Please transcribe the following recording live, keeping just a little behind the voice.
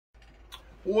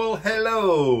Well,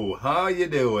 hello. How you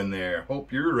doing there?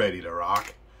 Hope you're ready to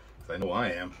rock. 'Cause I know I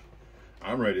am.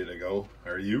 I'm ready to go.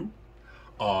 Are you?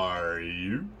 Are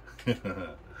you?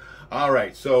 All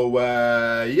right. So,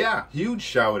 yeah, huge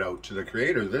shout out to the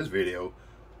creator of this video,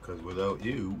 because without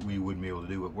you, we wouldn't be able to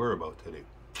do what we're about to do,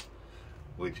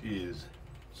 which is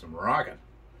some rocking.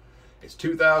 It's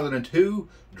 2002,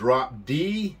 Drop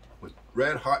D with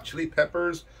Red Hot Chili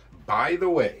Peppers. By the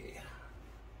way.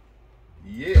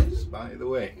 Yes, by the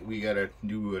way, we gotta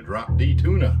do a Drop D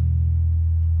tuna.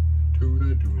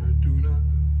 Tuna, tuna, tuna.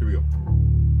 Here we go.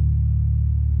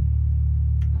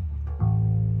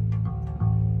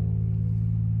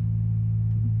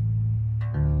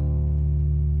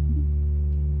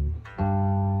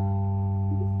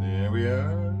 There we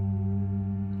are.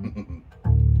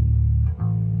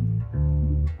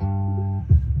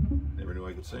 Never knew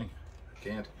I could sing. I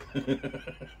can't.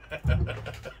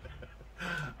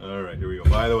 All right, here we go.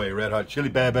 By the way, Red Hot Chili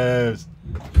Peppers.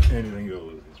 Anything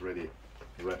goes. It's ready.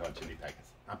 Red Hot Chili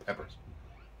Peppers. Not peppers.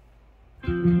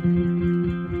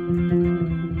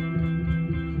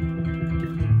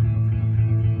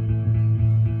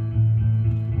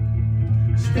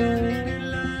 Standing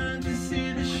in line to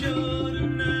see the show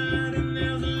tonight, and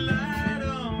there's a light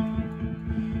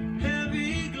on,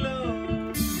 heavy glow.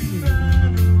 By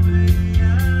the way, I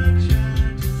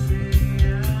tried to say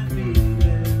I'd be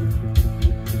there,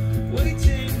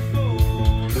 waiting for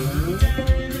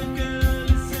Danny the girl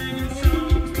is singing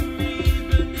songs to me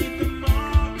beneath the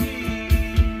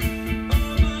marquee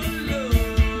of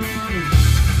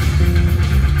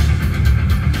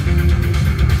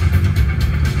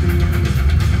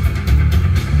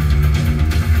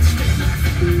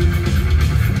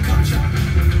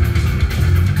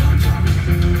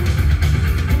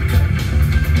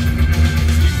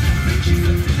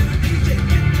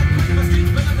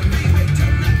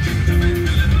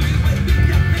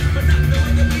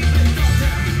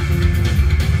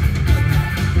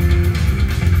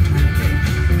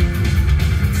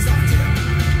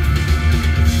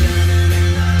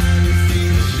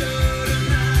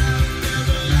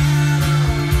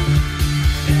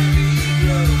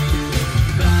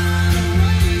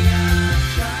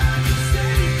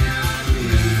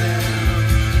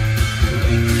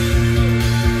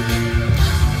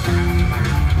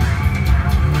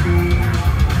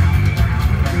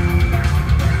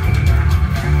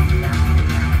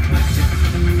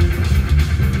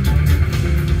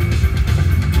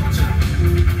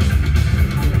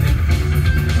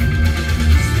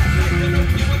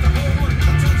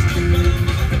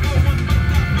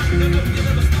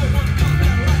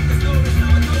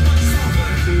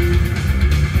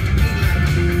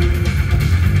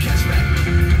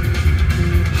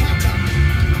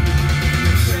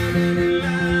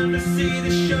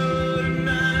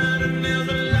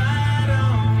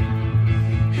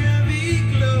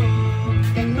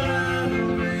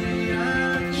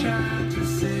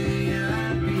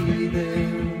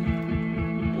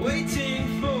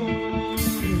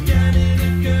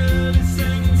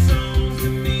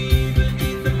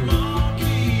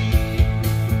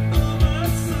a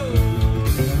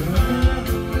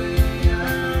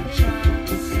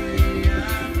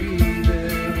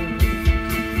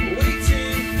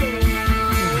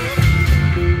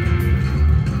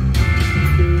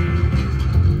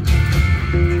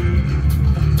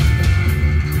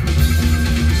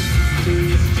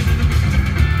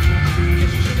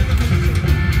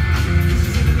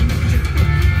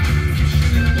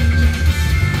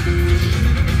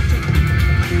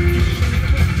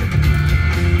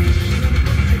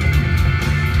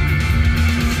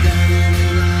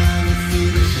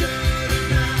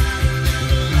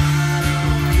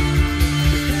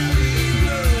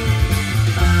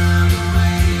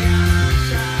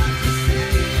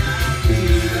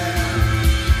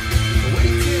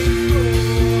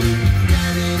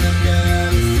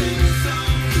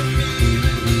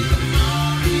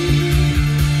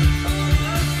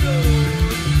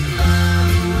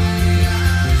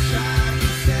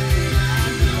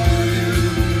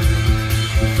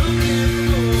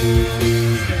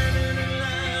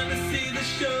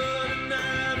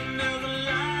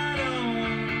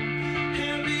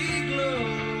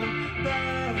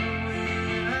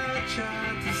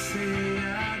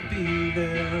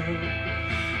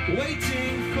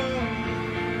Waiting for.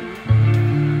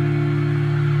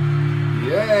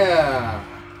 Yeah.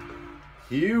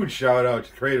 Huge shout out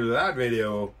to the creator of that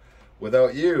video.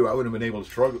 Without you, I wouldn't have been able to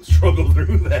struggle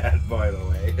through that, by the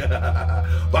way.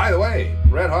 By the way,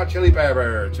 Red Hot Chili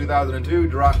Pepper, 2002,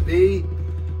 Drop D,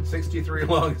 63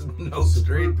 longest note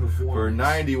streak for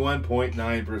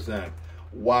 91.9%.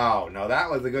 Wow, now that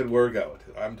was a good workout.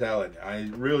 I'm telling you, I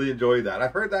really enjoyed that.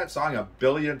 I've heard that song a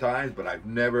billion times, but I've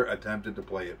never attempted to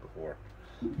play it before.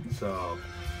 So,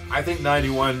 I think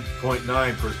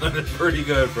 91.9% is pretty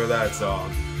good for that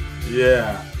song.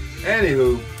 Yeah.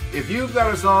 Anywho, if you've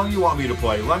got a song you want me to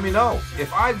play, let me know.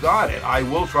 If I've got it, I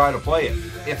will try to play it.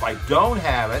 If I don't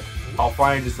have it, I'll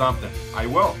find you something. I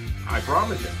will. I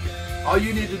promise you. All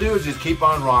you need to do is just keep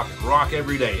on rocking. Rock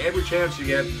every day, every chance you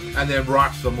get, and then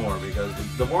rock some more. Because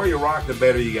the more you rock, the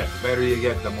better you get. The better you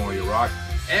get, the more you rock,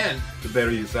 and the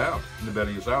better you sound. And the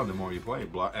better you sound, the more you play.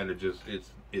 And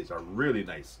it's a really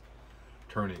nice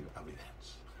turning of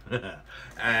events.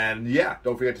 And yeah,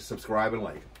 don't forget to subscribe and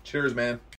like. Cheers, man.